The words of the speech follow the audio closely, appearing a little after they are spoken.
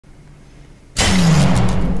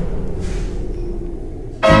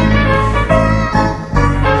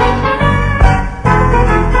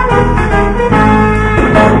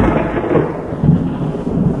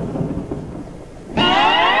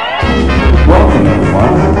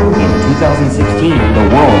2016, the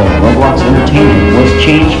world of Roblox entertainment was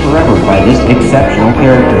changed forever by this exceptional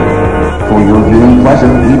character. For your viewing pleasure,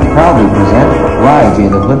 we proudly present J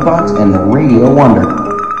the Hoodfox and the Radio Wonder.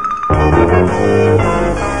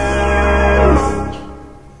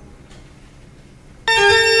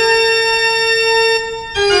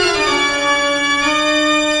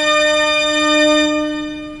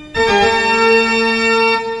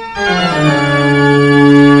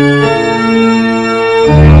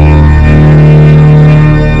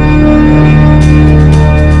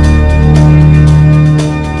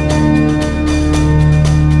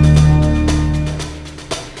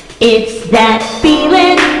 It's that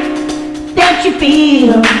feeling that you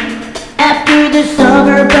feel after the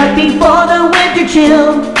summer but before the winter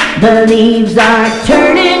chill. The leaves are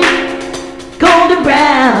turning golden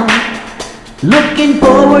brown. Looking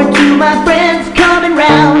forward to my friends coming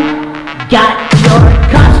round. Got your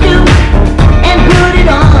costume and put it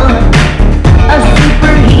on. A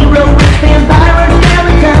superhero with vampire or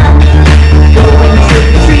skeleton. Going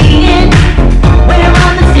trick-or-treating, we're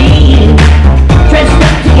on the scene. Dressed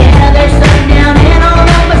up together, sundown and all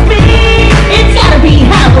on my feet. It's gotta be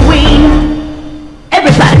Halloween.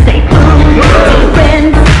 Everybody say boom, hey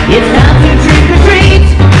friends, it's time to trick or treat.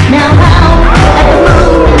 Now howl at the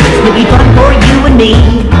moon, spooky fun for you and me.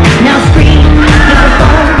 Now scream, get the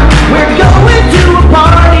fun, we're going to a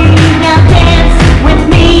party. Now dance with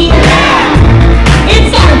me.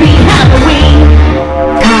 It's gotta be Halloween.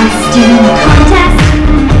 Costume contest,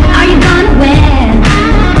 are you gonna win?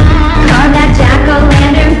 Carve that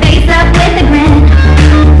jack-o'-lantern face up with a grin.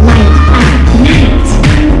 Light up night,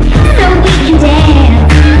 so we can dance.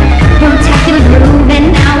 Spectacular groove, and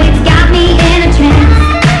now it's got me in a trance.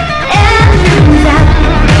 Everyone's out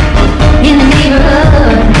in the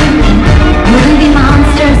neighborhood. Movie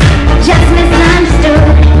monsters, just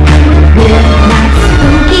misunderstood. We're not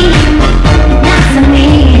spooky, not so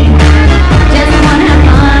mean. Just wanna have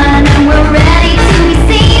fun, and we're ready to be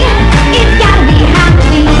seen. It's gotta be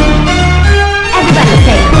Halloween. Everybody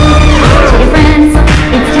say, to your friends,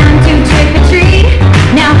 it's time to trick or treat.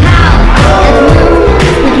 Now howl at the moon,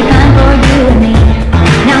 spooky fun for you and me.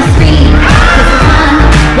 Now scream, it's fun,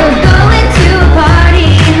 we're going to a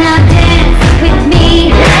party. Now dance with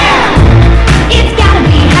me. It's gotta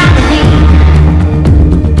be Halloween.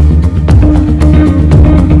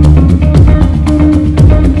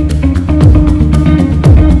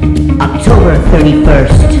 October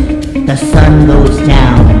 31st, the sun goes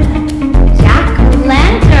down.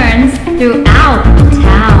 Jack-o'-lanterns throughout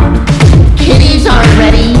town. Kitties are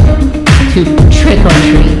ready to trick or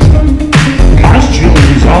treat.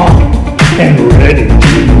 Costumes on and ready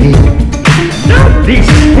to meet. Don't be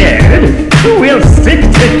scared, we'll stick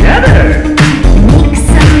together. Make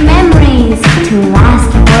some memories to last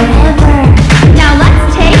forever. Now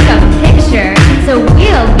let's take a picture so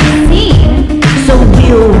we'll be seen. So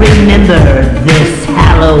we'll remember this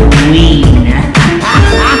Halloween.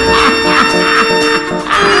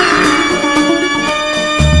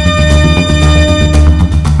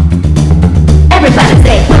 Everybody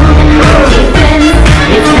say, hey friends,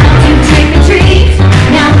 it's time to trick or treat.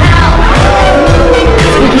 Now howl,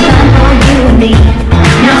 spooky fun for you and me.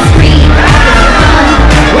 Now scream, it's fun,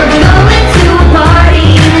 we're going to a party.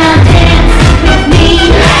 Now dance with me.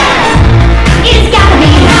 It's gotta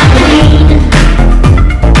be Halloween.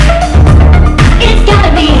 It's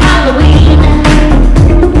gotta be Halloween.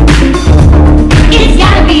 It's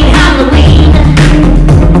gotta be Halloween.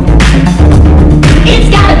 It's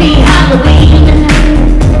gotta be Halloween.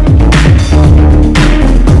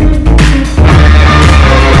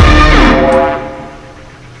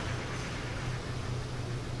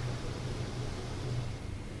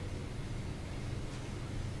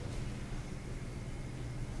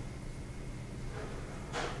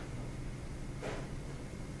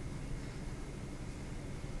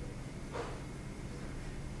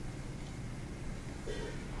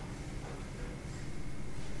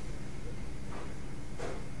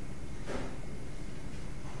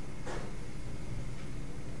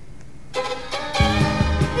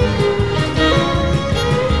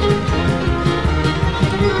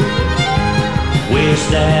 Wish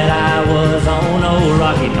that I was on old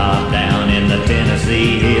Rocky Top down in the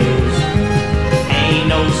Tennessee hills. Ain't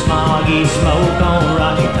no smoggy smoke on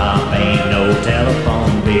Rocky Top, ain't no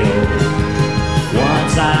telephone bill.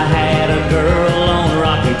 Once I had a girl on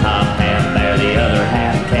Rocky Top, half bear, the other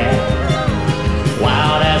half cat.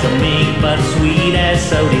 Wild as a mink, but sweet as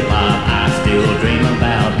sody pop, I still dream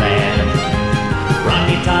about that.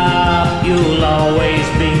 Rocky Top, you'll always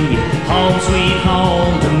be home sweet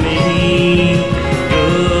home to me.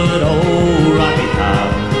 Good old Rocky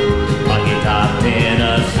Top,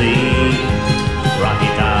 Tennessee.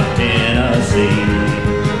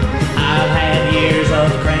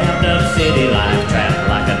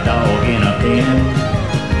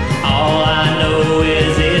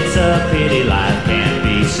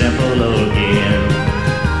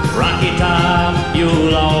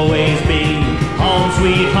 you'll always be home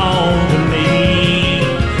sweet home to me.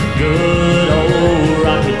 Good old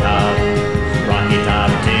Rocky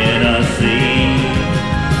Top, Tennessee,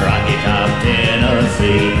 Rocky Top,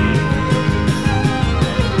 Tennessee.